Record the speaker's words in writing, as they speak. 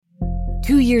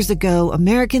2 years ago,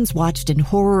 Americans watched in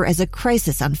horror as a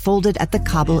crisis unfolded at the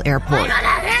Kabul airport.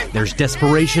 There's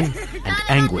desperation and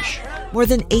anguish. More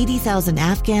than 80,000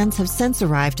 Afghans have since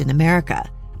arrived in America,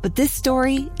 but this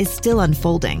story is still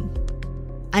unfolding.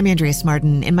 I'm Andrea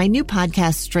Martin. In my new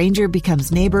podcast, Stranger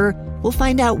Becomes Neighbor, we'll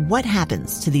find out what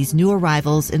happens to these new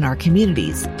arrivals in our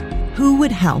communities. Who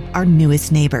would help our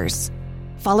newest neighbors?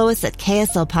 Follow us at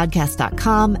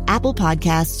kslpodcast.com, Apple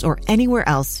Podcasts, or anywhere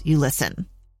else you listen.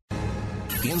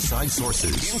 Inside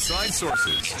Sources. Inside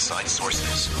Sources. Inside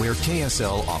Sources. Where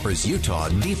KSL offers Utah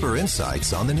deeper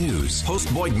insights on the news.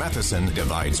 Host Boyd Matheson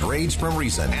divides rage from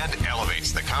reason and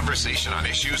elevates the conversation on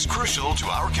issues crucial to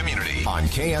our community. On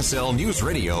KSL News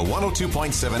Radio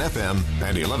 102.7 FM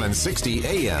and 1160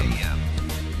 AM.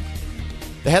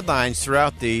 The headlines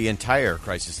throughout the entire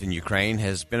crisis in Ukraine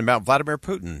has been about Vladimir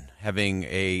Putin having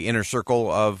a inner circle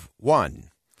of one.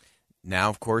 Now,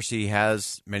 of course, he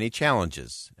has many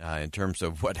challenges in terms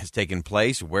of what has taken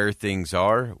place, where things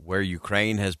are, where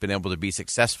Ukraine has been able to be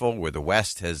successful, where the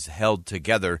West has held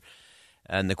together.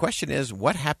 And the question is,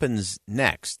 what happens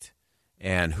next?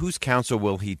 And whose counsel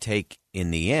will he take in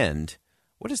the end?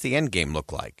 What does the end game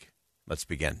look like? Let's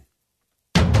begin.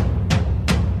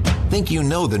 Think you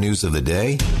know the news of the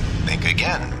day? Think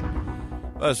again.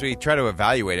 Well, as we try to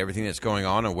evaluate everything that's going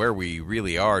on and where we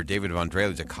really are, David Von Drehle,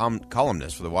 who's a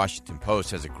columnist for the Washington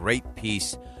Post, has a great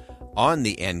piece on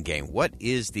the end game. What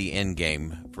is the end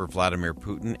game for Vladimir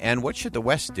Putin, and what should the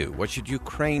West do? What should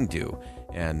Ukraine do?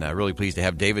 And really pleased to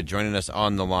have David joining us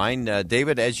on the line.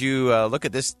 David, as you look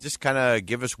at this, just kind of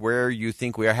give us where you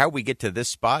think we are, how we get to this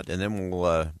spot, and then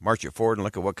we'll march it forward and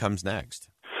look at what comes next.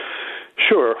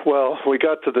 Sure. Well, we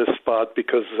got to this spot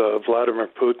because Vladimir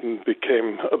Putin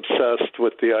became obsessed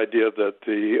with the idea that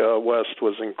the West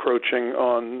was encroaching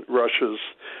on Russia's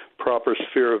proper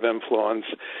sphere of influence,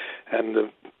 and the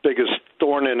biggest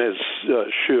thorn in his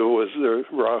shoe was the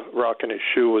rock in his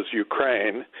shoe was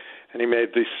Ukraine, and he made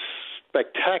the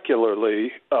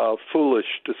spectacularly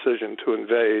foolish decision to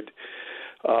invade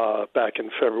back in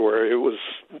February. It was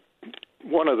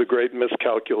one of the great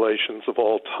miscalculations of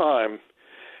all time.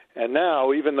 And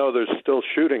now, even though there's still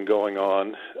shooting going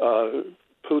on,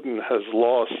 Putin has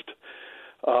lost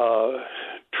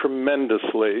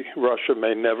tremendously. Russia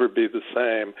may never be the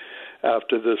same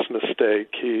after this mistake.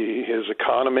 His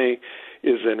economy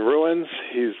is in ruins.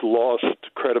 He's lost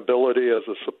credibility as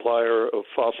a supplier of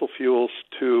fossil fuels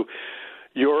to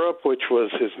Europe, which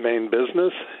was his main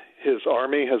business. His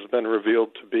army has been revealed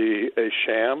to be a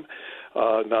sham.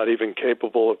 Not even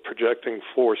capable of projecting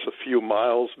force a few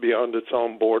miles beyond its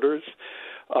own borders,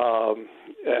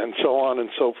 and so on and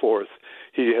so forth.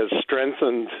 He has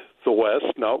strengthened the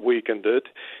West, not weakened it.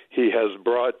 He has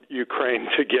brought Ukraine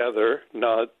together,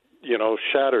 not,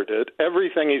 shattered it.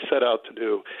 Everything he set out to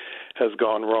do has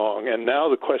gone wrong. And now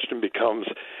the question becomes,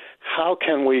 how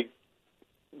can we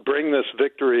bring this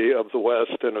victory of the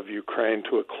West and of Ukraine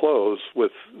to a close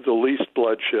with the least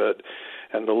bloodshed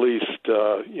and the least,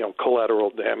 collateral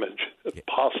damage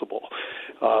possible.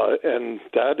 And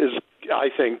that is, I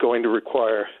think, going to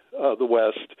require the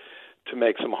West to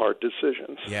make some hard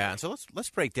decisions. Yeah, so let's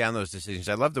break down those decisions.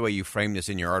 I love the way you framed this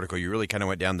in your article. You really kind of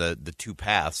went down the two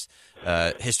paths.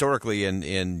 Historically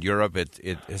in Europe,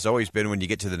 it has always been when you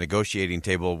get to the negotiating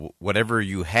table, whatever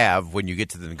you have when you get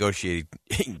to the negotiating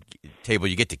table,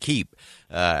 you get to keep.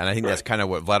 And I think that's kind of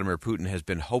what Vladimir Putin has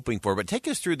been hoping for. But take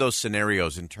us through those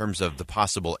scenarios in terms of the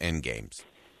possible end games.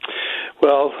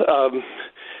 Well,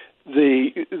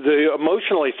 the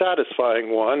emotionally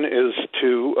satisfying one is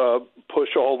to push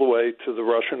all the way to the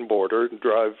Russian border,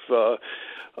 drive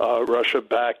Russia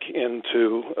back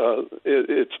into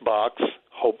its box.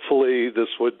 Hopefully this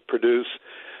would produce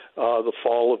the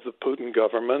fall of the Putin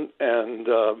government, and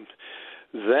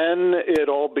then it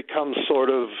all becomes sort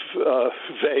of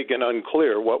vague and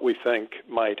unclear what we think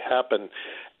might happen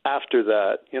after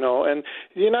that. And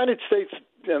the United States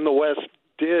and the West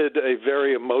did a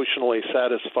very emotionally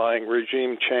satisfying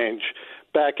regime change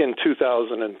back in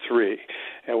 2003.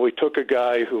 And we took a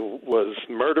guy who was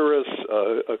murderous,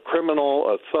 a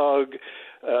criminal, a thug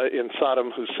in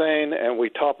Saddam Hussein, and we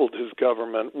toppled his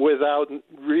government without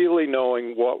really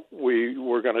knowing what we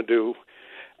were going to do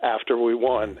after we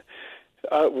won.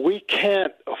 We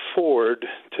can't afford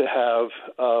to have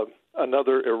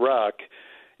another Iraq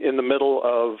in the middle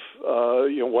of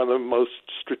one of the most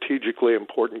strategically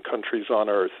important countries on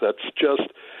earth. That's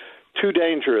just too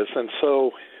dangerous. And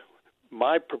so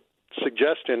my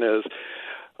suggestion is,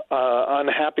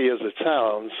 unhappy as it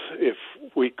sounds, if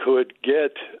we could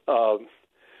get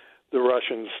the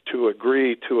Russians to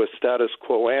agree to a status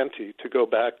quo ante, to go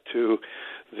back to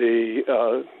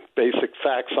the basic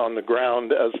facts on the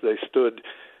ground as they stood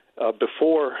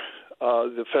before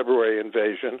the February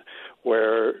invasion,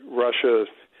 where Russia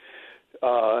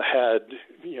had,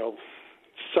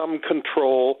 some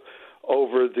control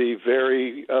over the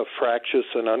very fractious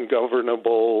and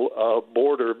ungovernable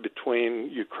border between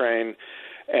Ukraine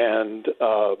and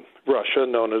Russia,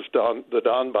 known as the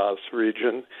Donbas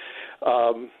region,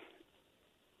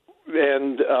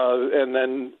 and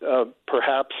then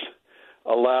perhaps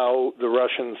allow the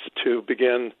Russians to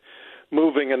begin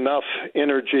moving enough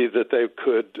energy that they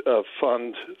could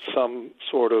fund some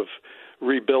sort of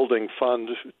rebuilding fund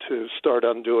to start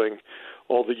undoing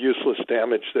all the useless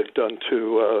damage they've done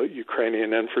to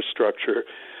Ukrainian infrastructure.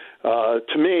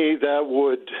 To me, that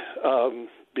would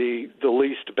be the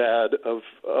least bad of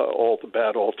all the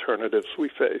bad alternatives we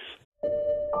face.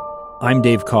 I'm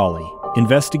Dave Cawley,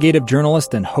 investigative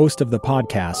journalist and host of the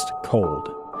podcast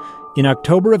Cold. In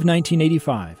October of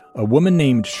 1985, a woman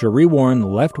named Cherie Warren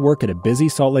left work at a busy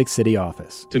Salt Lake City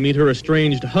office to meet her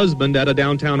estranged husband at a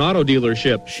downtown auto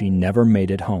dealership. She never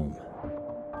made it home.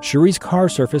 Cherie's car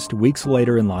surfaced weeks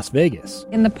later in Las Vegas.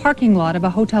 In the parking lot of a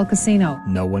hotel casino.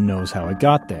 No one knows how it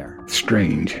got there.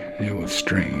 Strange. It was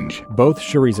strange. Both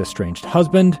Cherie's estranged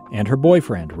husband and her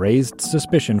boyfriend raised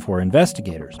suspicion for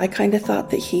investigators. I kind of thought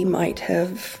that he might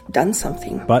have done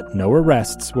something. But no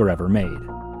arrests were ever made.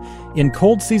 In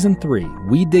Cold Season 3,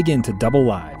 we dig into double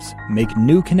lives, make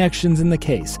new connections in the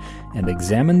case, and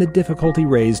examine the difficulty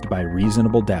raised by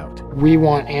reasonable doubt. We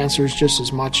want answers just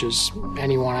as much as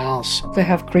anyone else. They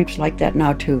have creeps like that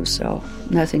now too, so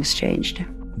nothing's changed.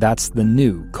 That's the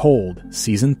new Cold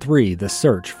Season 3, The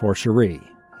Search for Cherie,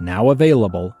 now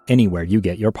available anywhere you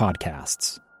get your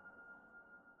podcasts.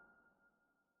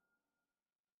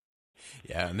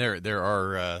 Yeah, and there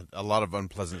are a lot of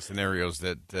unpleasant scenarios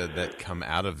that come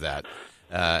out of that.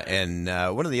 And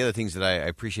one of the other things that I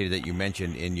appreciated that you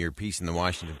mentioned in your piece in the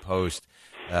Washington Post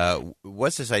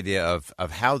was this idea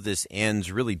of how this ends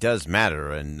really does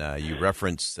matter. And you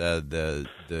referenced the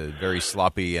very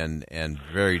sloppy and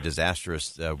very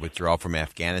disastrous withdrawal from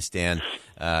Afghanistan.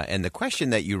 And the question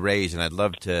that you raised, and I'd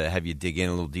love to have you dig in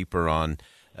a little deeper on,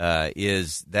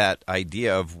 is that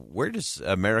idea of where does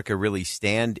America really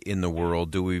stand in the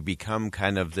world? Do we become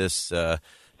kind of this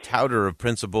touter of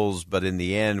principles, but in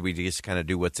the end we just kind of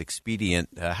do what's expedient?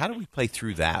 How do we play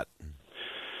through that?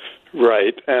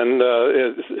 Right, and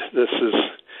this is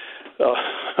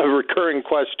a recurring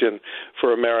question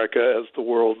for America as the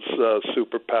world's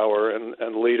superpower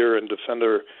and leader and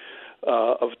defender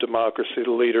of democracy,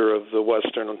 the leader of the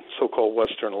so-called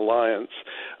Western Alliance.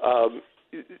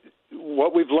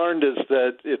 What we've learned is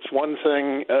that it's one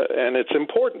thing, and it's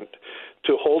important,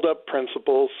 to hold up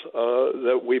principles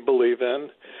that we believe in,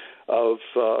 of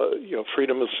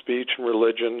freedom of speech and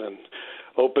religion and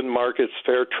open markets,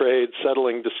 fair trade,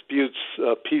 settling disputes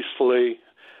peacefully,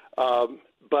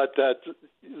 but that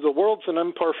the world's an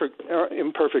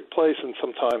imperfect place, and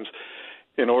sometimes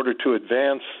in order to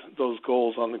advance those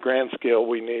goals on the grand scale,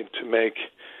 we need to make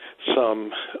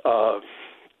some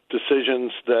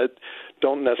decisions that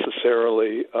don't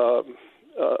necessarily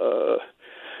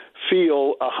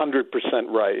feel 100%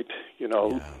 right.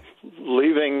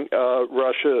 Leaving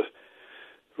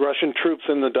Russian troops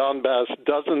in the Donbass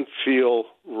doesn't feel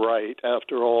right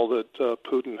after all that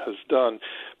Putin has done.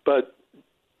 But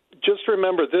just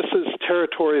remember, this is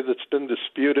territory that's been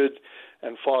disputed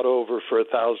and fought over for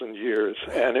 1,000 years,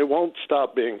 and it won't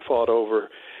stop being fought over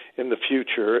in the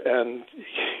future. And,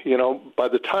 by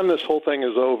the time this whole thing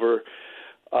is over,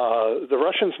 the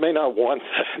Russians may not want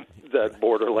that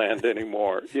borderland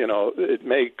anymore. It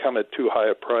may come at too high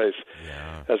a price,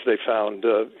 as they found,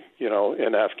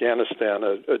 in Afghanistan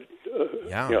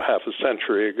half a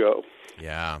century ago.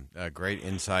 Yeah, great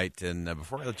insight. And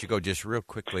before I let you go, just real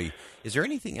quickly, is there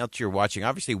anything else you're watching?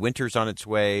 Obviously, winter's on its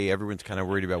way. Everyone's kind of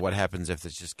worried about what happens if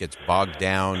this just gets bogged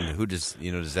down. Who does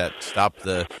that stop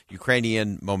the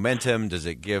Ukrainian momentum? Does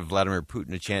it give Vladimir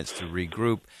Putin a chance to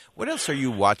regroup? What else are you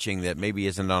watching that maybe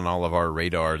isn't on all of our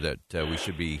radar that we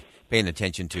should be paying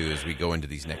attention to as we go into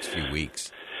these next few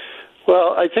weeks?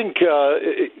 Well, I think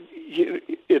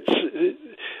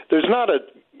there's not a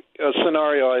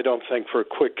scenario, I don't think, for a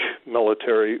quick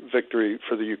military victory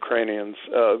for the Ukrainians,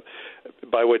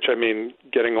 by which I mean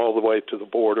getting all the way to the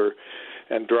border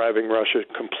and driving Russia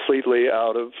completely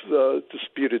out of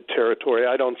disputed territory.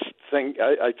 I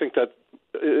think that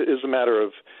is a matter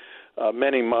of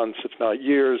many months, if not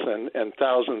years, and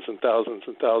thousands and thousands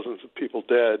and thousands of people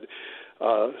dead.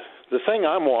 The thing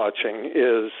I'm watching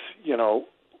is,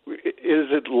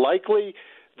 is it likely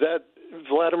that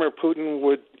Vladimir Putin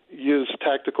would use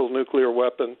tactical nuclear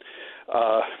weapon?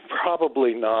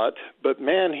 Probably not. But,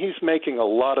 man, he's making a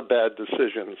lot of bad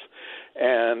decisions.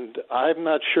 And I'm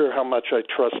not sure how much I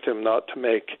trust him not to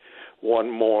make one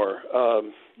more.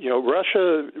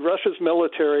 Russia's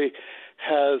military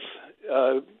has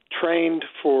trained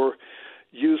for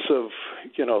use of,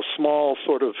 small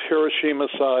sort of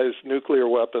Hiroshima-sized nuclear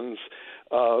weapons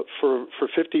for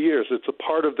 50 years. It's a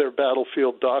part of their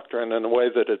battlefield doctrine in a way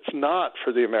that it's not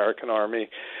for the American Army.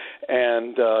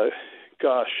 And,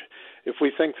 if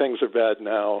we think things are bad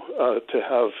now, to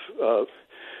have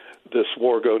this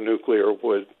war go nuclear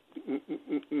would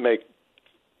make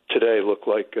today look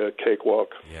like a cakewalk.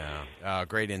 Yeah,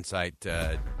 great insight,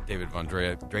 David Von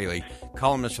Drehle,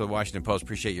 columnist for the Washington Post.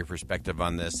 Appreciate your perspective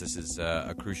on this. This is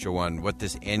a crucial one. What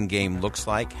this end game looks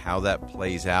like, how that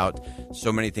plays out.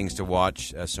 So many things to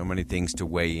watch, so many things to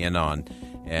weigh in on.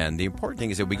 And the important thing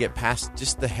is that we get past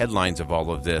just the headlines of all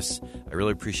of this. I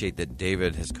really appreciate that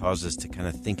David has caused us to kind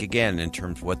of think again in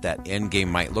terms of what that end game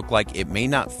might look like. It may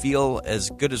not feel as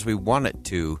good as we want it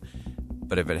to,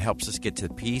 but if it helps us get to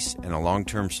peace and a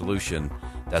long-term solution,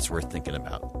 that's worth thinking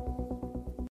about.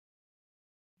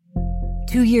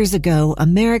 2 years ago,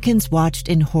 Americans watched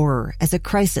in horror as a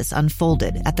crisis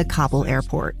unfolded at the Kabul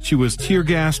airport. She was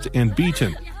tear-gassed and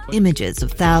beaten. Images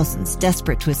of thousands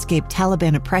desperate to escape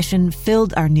Taliban oppression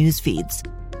filled our news feeds.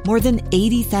 More than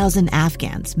 80,000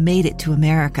 Afghans made it to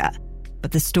America.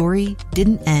 But the story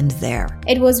didn't end there.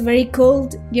 It was very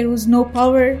cold. There was no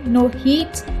power, no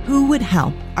heat. Who would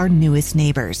help our newest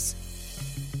neighbors?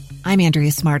 I'm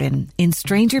Andrea Smartin. In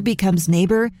Stranger Becomes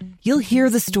Neighbor, you'll hear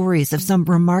the stories of some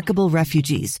remarkable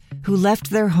refugees who left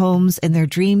their homes and their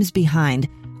dreams behind,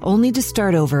 only to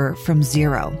start over from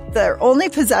zero. Their only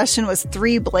possession was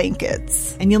 3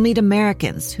 blankets. And you'll meet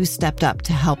Americans who stepped up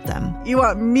to help them. You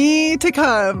want me to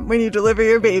come when you deliver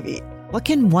your baby. What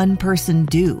can one person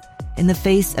do in the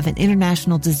face of an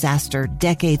international disaster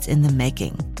decades in the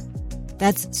making?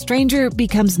 That's Stranger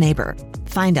Becomes Neighbor.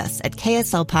 Find us at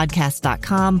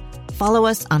kslpodcast.com, follow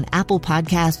us on Apple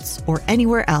Podcasts, or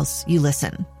anywhere else you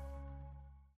listen.